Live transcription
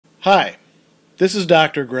Hi, this is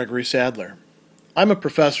Dr. Gregory Sadler. I'm a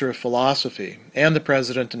professor of philosophy and the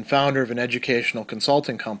president and founder of an educational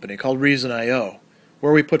consulting company called Reason.io,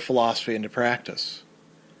 where we put philosophy into practice.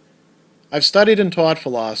 I've studied and taught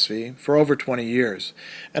philosophy for over 20 years,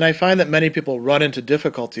 and I find that many people run into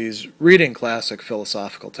difficulties reading classic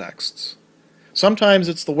philosophical texts. Sometimes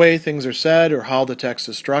it's the way things are said or how the text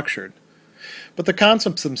is structured. But the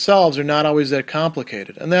concepts themselves are not always that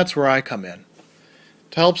complicated, and that's where I come in.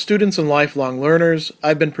 To help students and lifelong learners,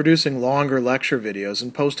 I've been producing longer lecture videos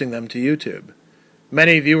and posting them to YouTube.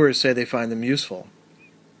 Many viewers say they find them useful.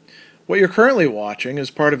 What you're currently watching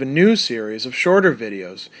is part of a new series of shorter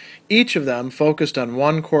videos, each of them focused on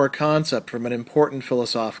one core concept from an important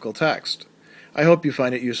philosophical text. I hope you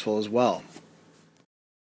find it useful as well.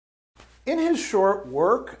 In his short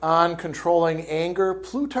work on controlling anger,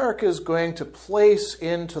 Plutarch is going to place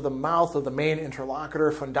into the mouth of the main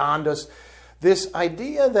interlocutor, Fundandus, this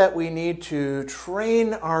idea that we need to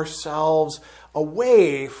train ourselves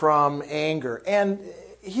away from anger. And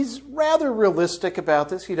he's rather realistic about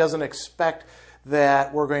this. He doesn't expect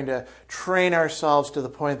that we're going to train ourselves to the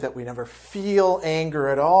point that we never feel anger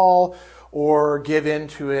at all or give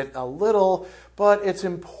into it a little. But it's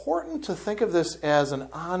important to think of this as an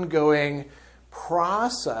ongoing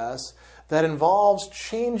process that involves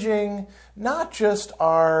changing not just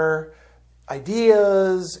our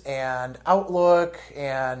ideas and outlook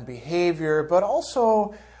and behavior, but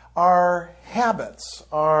also our habits,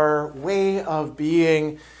 our way of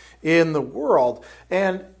being in the world.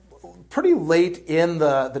 And pretty late in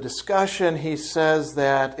the discussion, he says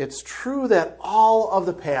that it's true that all of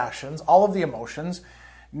the passions, all of the emotions,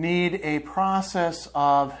 need a process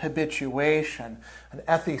of habituation, an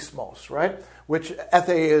ethismos, right? Which ethe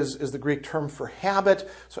is the Greek term for habit.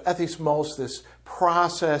 So ethismos, this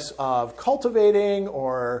process of cultivating,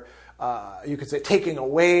 or you could say taking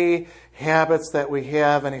away habits that we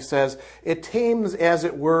have. And he says it tames, as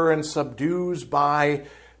it were, and subdues by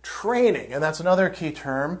training. And that's another key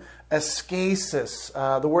term, ascesis,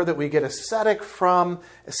 the word that we get ascetic from.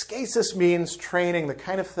 Ascesis means training, the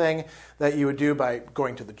kind of thing that you would do by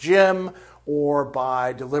going to the gym or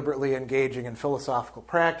by deliberately engaging in philosophical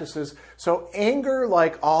practices. So anger,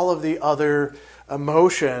 like all of the other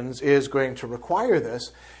emotions, is going to require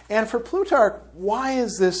this. And for Plutarch, why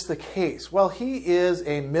is this the case? Well, he is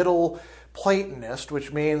a Middle Platonist,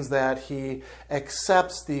 which means that he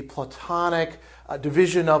accepts the Platonic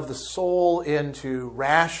division of the soul into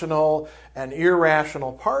rational and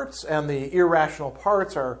irrational parts, and the irrational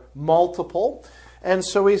parts are multiple. And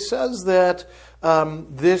so he says that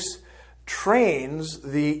this trains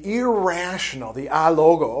the irrational, the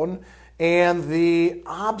alogon, and the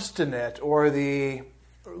obstinate, or the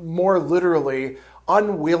more literally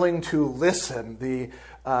unwilling to listen, the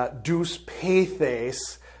nous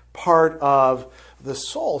pathes part of the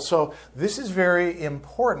soul. So this is very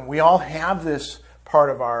important. We all have this part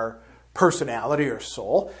of our personality or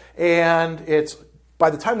soul, and it's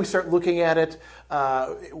by the time we start looking at it,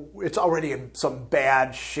 it's already in some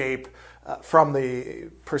bad shape from the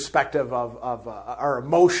perspective of our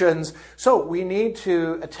emotions. So we need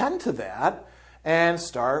to attend to that and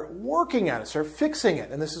start working on it, start fixing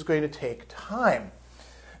it, and this is going to take time.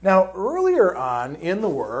 Now, earlier on in the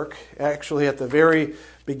work, actually at the very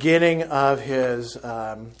beginning of his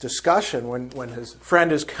discussion, when his friend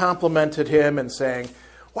has complimented him and saying,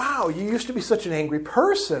 "Wow, you used to be such an angry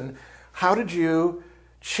person. How did you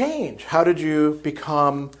change? How did you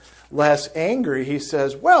become less angry?" He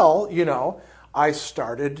says, "Well, I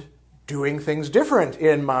started doing things different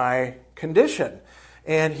in my condition."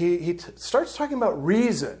 And he starts talking about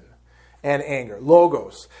reason and anger,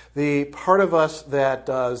 logos, the part of us that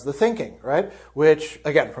does the thinking, right? Which,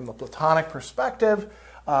 again, from the Platonic perspective,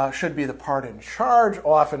 should be the part in charge,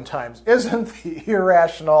 oftentimes isn't. The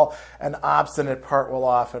irrational and obstinate part will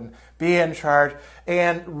often be in charge.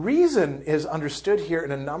 And reason is understood here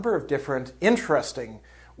in a number of different interesting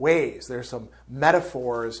ways. There's some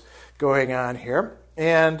metaphors going on here.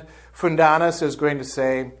 And Fundandus is going to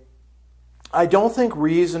say, "I don't think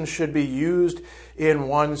reason should be used in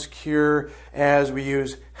one's cure as we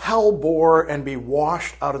use hellebore and be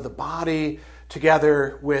washed out of the body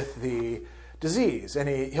together with the disease." And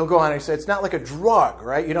he'll go on and say, it's not like a drug,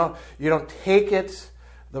 right? You don't take it,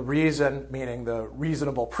 the reason, meaning the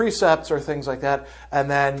reasonable precepts or things like that,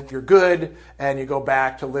 and then you're good and you go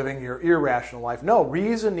back to living your irrational life. No,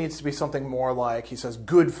 reason needs to be something more like, he says,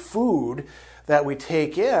 good food that we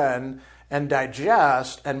take in and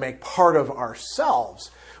digest and make part of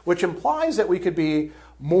ourselves, which implies that we could be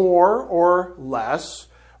more or less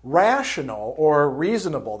rational or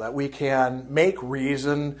reasonable, that we can make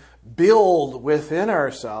reason build within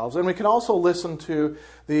ourselves. And we can also listen to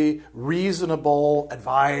the reasonable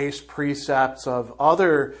advice, precepts of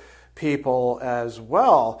other people as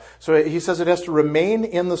well. So he says it has to remain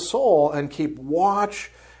in the soul and keep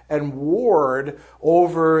watch and ward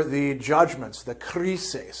over the judgments, the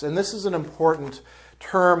krises. And this is an important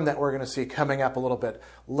term that we're going to see coming up a little bit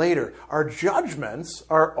later. Our judgments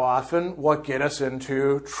are often what get us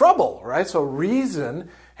into trouble, right? So reason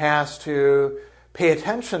has to pay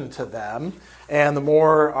attention to them, and the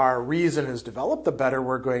more our reason is developed, the better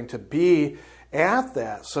we're going to be at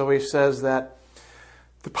that. So he says that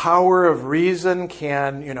the power of reason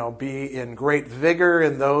can, be in great vigor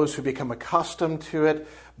in those who become accustomed to it,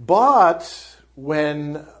 but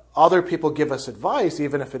when other people give us advice,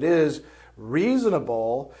 even if it is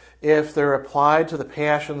reasonable, if they're applied to the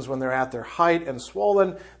passions when they're at their height and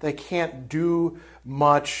swollen, they can't do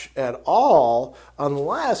much at all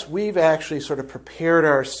unless we've actually sort of prepared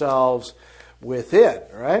ourselves within,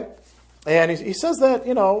 right? And he says that,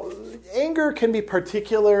 anger can be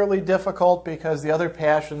particularly difficult because the other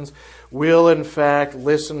passions will, in fact,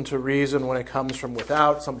 listen to reason when it comes from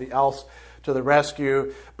without, somebody else to the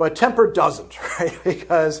rescue, but temper doesn't, right?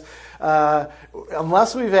 Because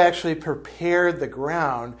unless we've actually prepared the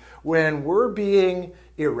ground, when we're being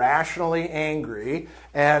irrationally angry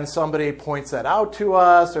and somebody points that out to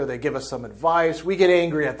us or they give us some advice, we get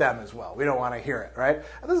angry at them as well. We don't want to hear it, right?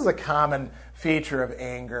 And this is a common feature of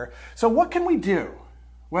anger. So what can we do?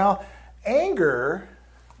 Well, anger,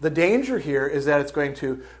 the danger here is that it's going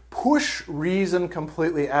to push reason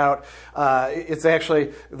completely out. It's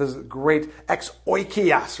actually this great ex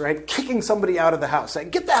oikias, right? Kicking somebody out of the house,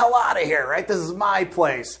 saying, get the hell out of here, right? This is my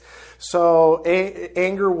place. So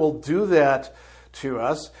anger will do that to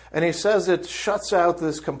us. And he says it shuts out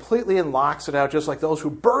this completely and locks it out, just like those who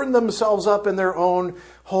burn themselves up in their own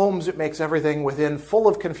homes. It makes everything within full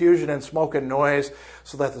of confusion and smoke and noise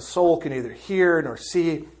so that the soul can neither hear nor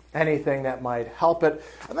see anything that might help it.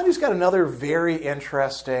 And then he's got another very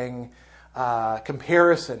interesting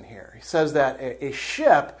comparison here. He says that a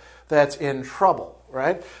ship that's in trouble,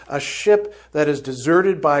 right? A ship that is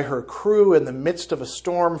deserted by her crew in the midst of a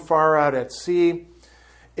storm far out at sea,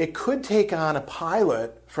 it could take on a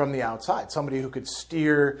pilot from the outside, somebody who could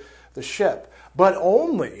steer the ship, but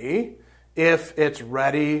only if it's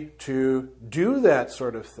ready to do that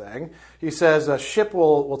sort of thing. He says a ship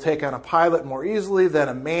will take on a pilot more easily than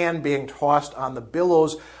a man being tossed on the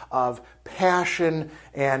billows of passion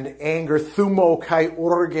and anger. Thumo kai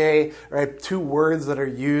orge, right? Two words that are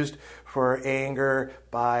used for anger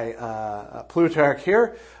by Plutarch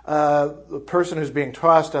here. The person who's being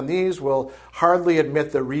tossed on these will hardly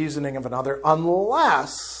admit the reasoning of another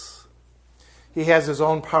unless he has his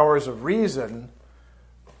own powers of reason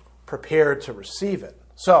prepared to receive it.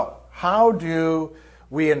 So, how do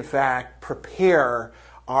we in fact prepare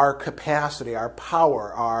our capacity, our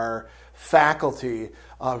power, our faculty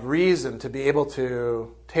of reason to be able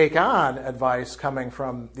to take on advice coming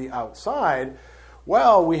from the outside?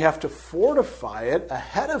 Well, we have to fortify it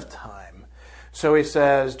ahead of time. So he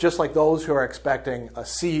says, just like those who are expecting a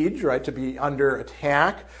siege, right, to be under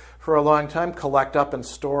attack for a long time, collect up and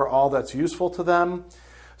store all that's useful to them.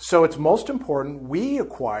 So it's most important we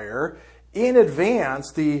acquire in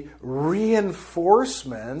advance the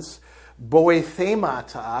reinforcements,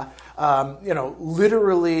 boethemata,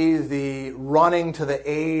 literally the running to the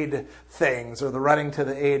aid things or the running to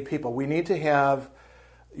the aid people. We need to have,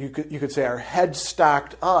 you could say, our head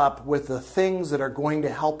stocked up with the things that are going to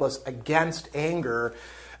help us against anger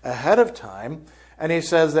ahead of time. And he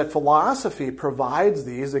says that philosophy provides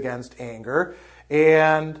these against anger,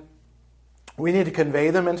 and we need to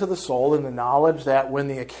convey them into the soul in the knowledge that when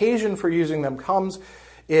the occasion for using them comes,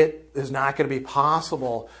 it is not going to be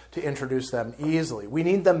possible to introduce them easily. We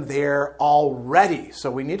need them there already.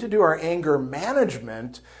 So we need to do our anger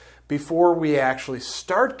management before we actually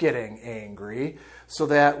start getting angry, so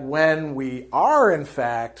that when we are, in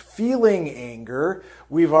fact, feeling anger,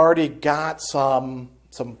 we've already got some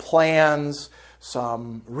plans,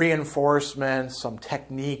 some reinforcements, some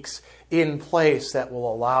techniques in place that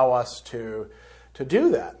will allow us to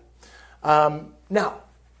do that. Now,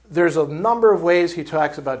 there's a number of ways he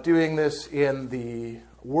talks about doing this in the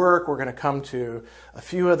work. We're going to come to a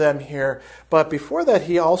few of them here. But before that,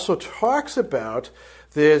 he also talks about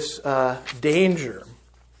this danger.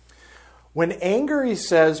 When anger, he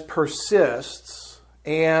says, persists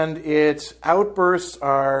and its outbursts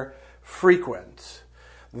are frequent,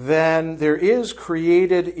 then there is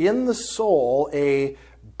created in the soul a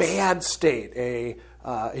bad state,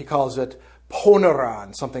 he calls it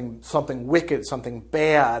poneron, something wicked, something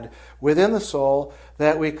bad within the soul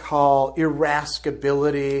that we call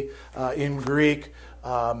irascibility, in Greek,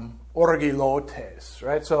 orgilotes,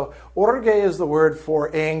 right? So orge is the word for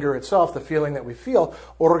anger itself, the feeling that we feel.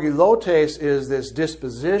 Orgilotes is this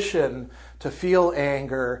disposition to feel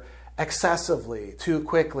anger excessively, too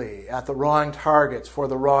quickly, at the wrong targets, for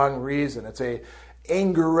the wrong reason. It's a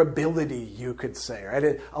angerability, you could say,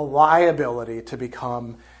 right? A liability to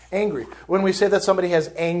become angry. When we say that somebody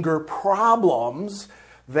has anger problems,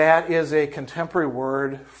 that is a contemporary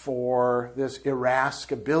word for this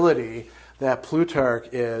irascibility that Plutarch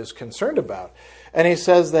is concerned about. And he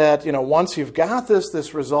says that, once you've got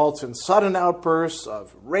this results in sudden outbursts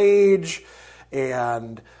of rage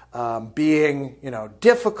and being,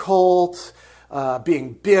 difficult,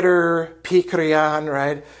 being bitter, pikrian,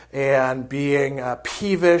 right, and being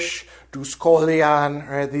peevish, douskolian,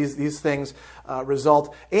 right, these things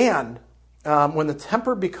result. And when the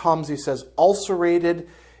temper becomes, he says, ulcerated,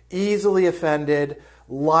 easily offended,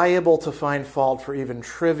 liable to find fault for even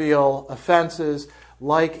trivial offenses,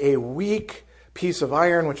 like a weak piece of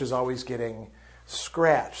iron which is always getting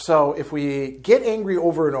scratched. So if we get angry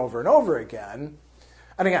over and over and over again,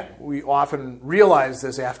 and again, we often realize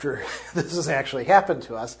this after this has actually happened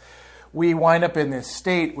to us, we wind up in this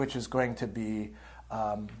state which is going to be,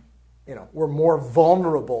 we're more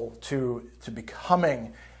vulnerable to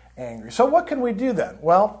becoming angry. So what can we do then?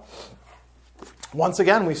 Well, once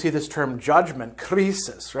again, we see this term judgment,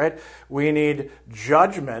 krisis, right? We need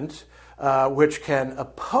judgment which can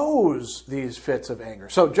oppose these fits of anger.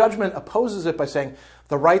 So judgment opposes it by saying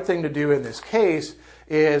the right thing to do in this case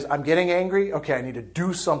is I'm getting angry. Okay, I need to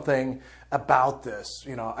do something about this.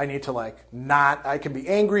 I need to I can be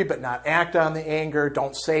angry but not act on the anger.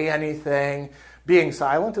 Don't say anything. Being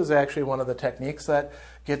silent is actually one of the techniques that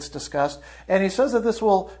gets discussed. And he says that this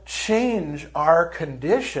will change our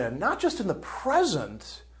condition, not just in the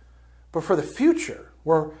present, but for the future.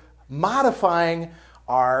 We're modifying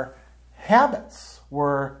our habits.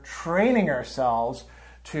 We're training ourselves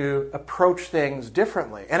to approach things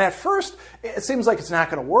differently. And at first, it seems like it's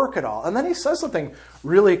not going to work at all. And then he says something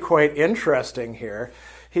really quite interesting here.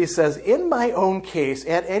 He says, in my own case,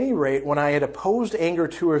 at any rate, when I had opposed anger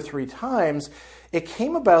 2 or 3 times, it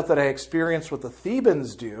came about that I experienced what the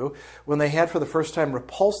Thebans do when they had for the first time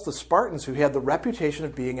repulsed the Spartans, who had the reputation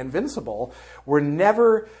of being invincible, were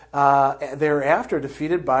never thereafter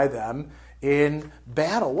defeated by them in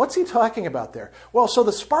battle. What's he talking about there? Well, so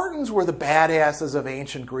the Spartans were the badasses of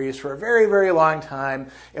ancient Greece for a very, very long time.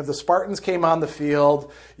 If the Spartans came on the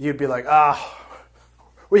field, you'd be like,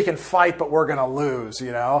 we can fight, but we're going to lose,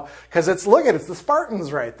 because it's the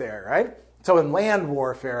Spartans right there, right? So in land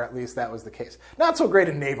warfare, at least, that was the case. Not so great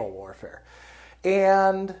in naval warfare.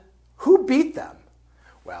 And who beat them?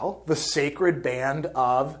 Well, the sacred band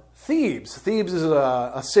of Thebes. Thebes is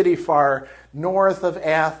a city far north of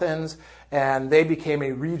Athens, and they became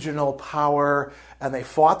a regional power, and they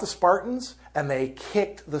fought the Spartans, and they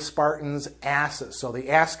kicked the Spartans' asses. So the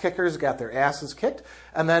ass kickers got their asses kicked,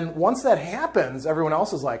 and then once that happens, everyone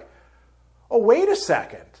else is like, oh, wait a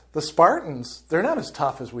second. The Spartans, they're not as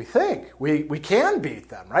tough as we think. We can beat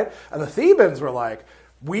them, right? And the Thebans were like,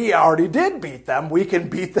 we already did beat them. We can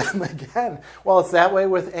beat them again. Well, it's that way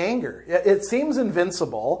with anger. It seems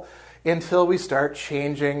invincible until we start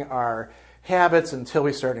changing our habits, until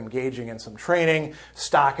we start engaging in some training,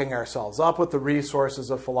 stocking ourselves up with the resources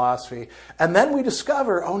of philosophy. And then we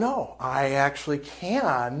discover, oh no, I actually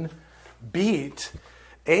can beat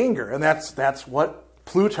anger. And that's what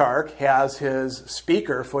Plutarch has his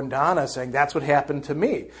speaker, Fundana, saying, that's what happened to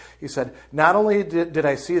me. He said, not only did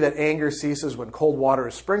I see that anger ceases when cold water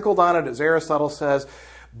is sprinkled on it, as Aristotle says,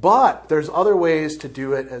 but there's other ways to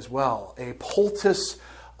do it as well. A poultice,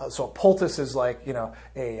 so a poultice is like,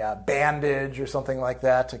 a bandage or something like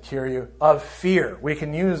that to cure you of fear. We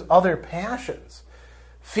can use other passions.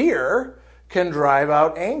 Fear can drive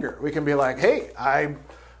out anger. We can be like, hey,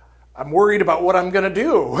 I'm worried about what I'm going to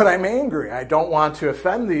do when I'm angry. I don't want to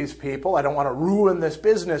offend these people. I don't want to ruin this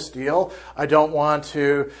business deal. I don't want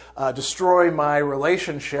to destroy my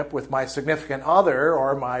relationship with my significant other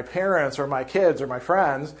or my parents or my kids or my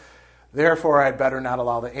friends. Therefore, I'd better not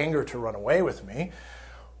allow the anger to run away with me.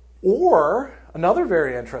 Or another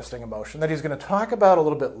very interesting emotion that he's going to talk about a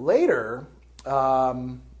little bit later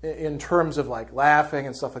in terms of like laughing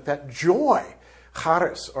and stuff like that, joy,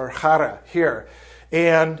 charis or chara here.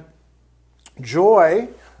 And joy,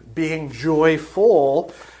 being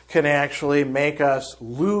joyful, can actually make us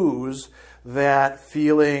lose that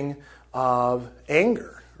feeling of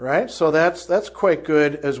anger, right? So that's quite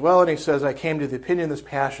good as well. And he says, I came to the opinion this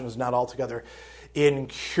passion is not altogether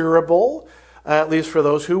incurable. at least for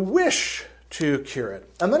those who wish to cure it.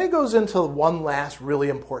 And then he goes into one last really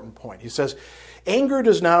important point. He says, anger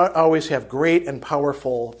does not always have great and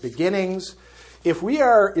powerful beginnings. If we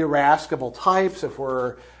are irascible types, if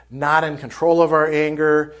we're not in control of our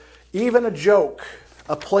anger, even a joke,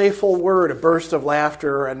 a playful word, a burst of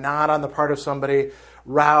laughter, a nod on the part of somebody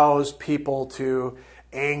rouse people to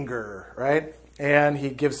anger, right? And he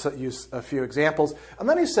gives you a few examples. And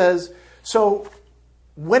then he says, so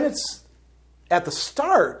when it's at the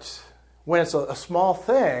start, when it's a small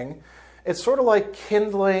thing, it's sort of like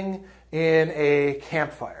kindling in a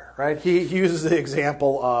campfire, right? He uses the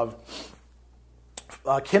example of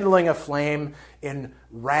kindling a flame in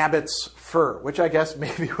rabbit's fur, which I guess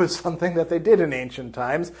maybe was something that they did in ancient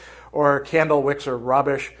times, or candle wicks are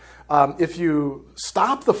rubbish. If you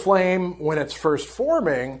stop the flame when it's first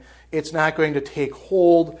forming, it's not going to take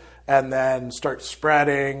hold and then start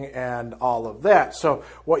spreading and all of that. So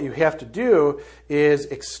what you have to do is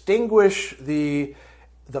extinguish the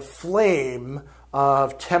flame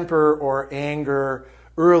of temper or anger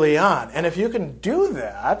early on. And if you can do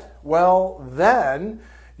that, well, then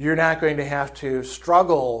you're not going to have to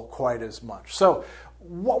struggle quite as much. So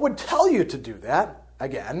what would tell you to do that?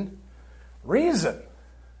 Again, reason.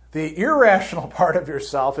 The irrational part of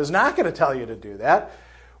yourself is not going to tell you to do that.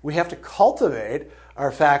 We have to cultivate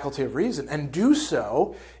our faculty of reason and do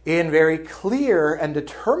so in very clear and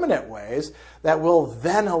determinate ways that will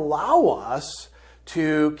then allow us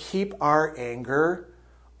to keep our anger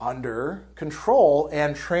under control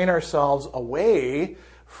and train ourselves away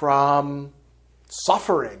from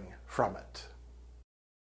suffering from it.